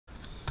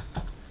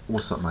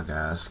What's up, my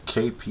guys?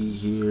 KP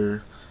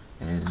here,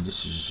 and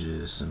this is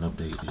just an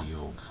update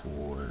video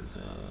for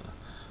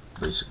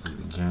basically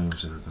the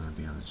games that are going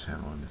to be on the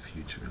channel in the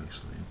future.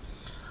 Actually,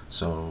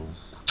 so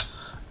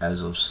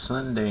as of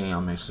Sunday,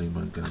 I'm actually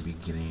going to be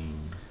getting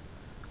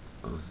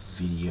a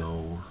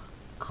video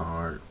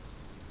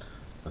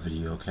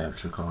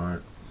capture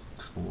card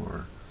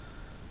for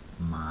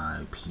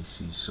my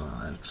PC, so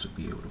I'll actually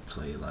be able to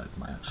play like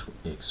my actual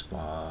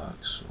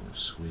Xbox or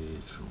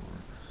Switch or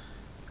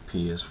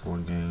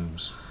PS4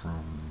 games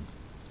from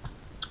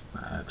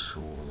my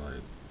actual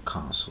like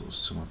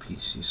consoles to my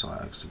PC, so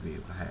I'll actually be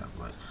able to have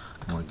like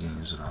more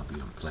games that I'll be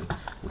able to play,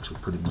 which will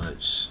pretty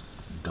much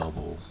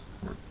double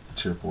or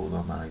triple the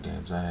amount of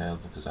games I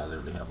have, because I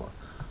literally have a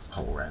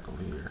whole rack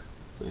over here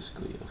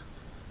basically of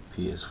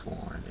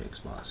PS4 and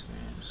Xbox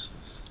games.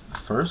 The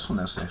first one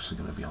that's actually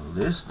going to be on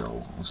the list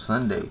though on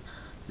Sunday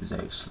is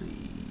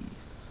actually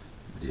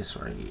this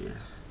right here,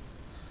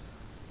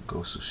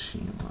 Ghost of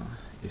Tsushima.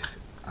 If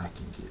I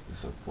can get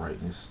the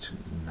brightness to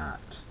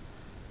not,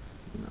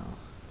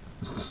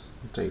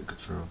 take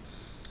control.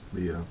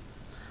 But yeah,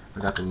 I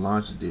got the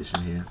launch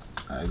edition here.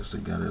 I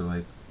actually got it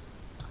like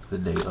the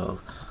day of,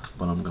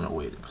 but I'm gonna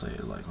wait to play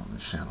it like on the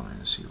channel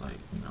and see like,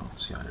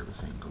 see how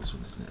everything goes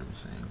with it and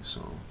everything.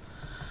 So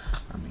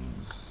I mean,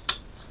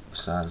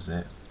 besides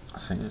that, I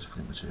think that's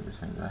pretty much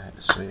everything that I had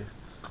to say.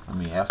 I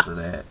mean, after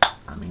that,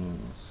 I'm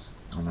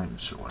not even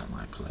sure what I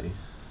might play.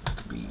 It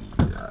could be,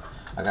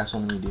 I got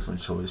so many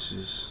different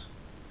choices,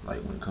 like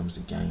when it comes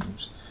to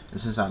games. And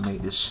since I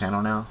made this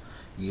channel now,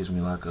 it gives me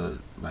like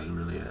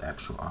really an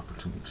actual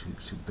opportunity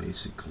to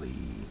basically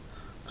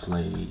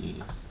play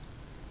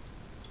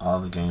all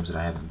the games that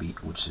I haven't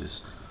beat, which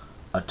is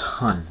a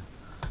ton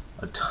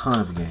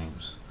of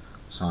games.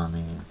 So I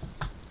mean,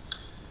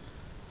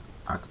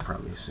 I could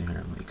probably sit here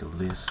and make a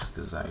list,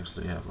 because I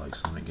actually have like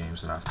some of the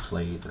games that I've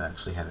played that I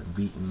actually haven't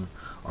beaten,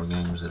 or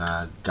games that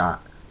I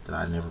got that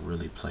I never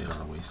really played all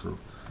the way through.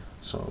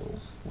 So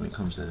when it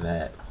comes to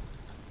that,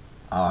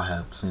 I'll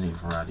have plenty of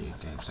variety of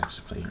games to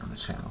actually play here on the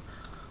channel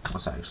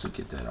once I actually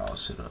get that all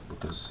set up,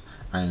 because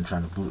I ain't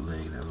trying to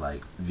bootleg and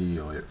like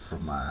video it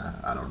from my,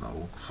 I don't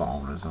know,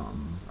 phone or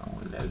something. I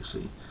want it to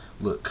actually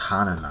look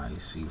kinda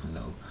nice, even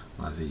though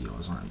my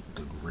videos aren't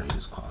the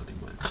greatest quality,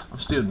 but I'm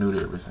still new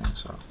to everything,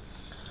 so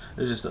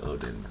it's just the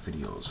updating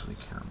videos for the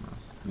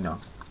camera.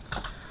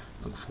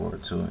 Look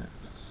forward to it,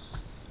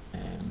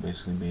 and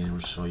basically being able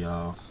to show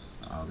y'all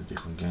all the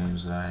different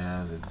games that I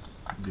have and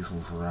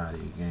different variety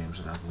of games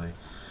that I play.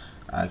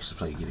 I actually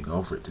played Getting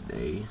Over It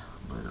today,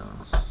 but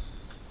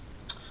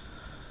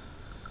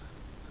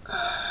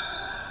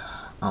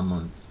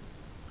I'm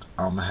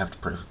gonna have to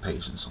pray for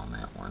patience on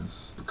that one,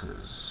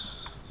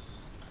 because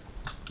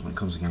when it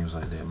comes to games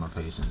like that, my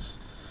patience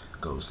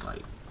goes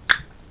like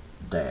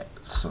that.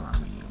 So I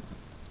mean,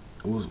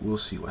 we'll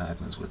see what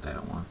happens with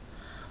that one.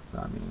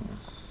 But I mean,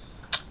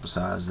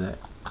 besides that,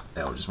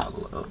 that was just my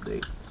little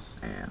update,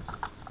 and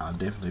I'll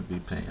definitely be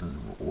playing,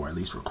 or at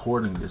least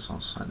recording this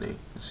on Sunday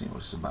and seeing what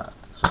it's about.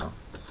 So,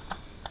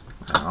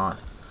 moving on.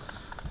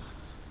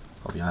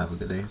 Hope y'all have a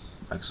good day.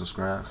 Like,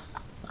 subscribe.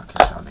 I'll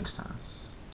catch y'all next time.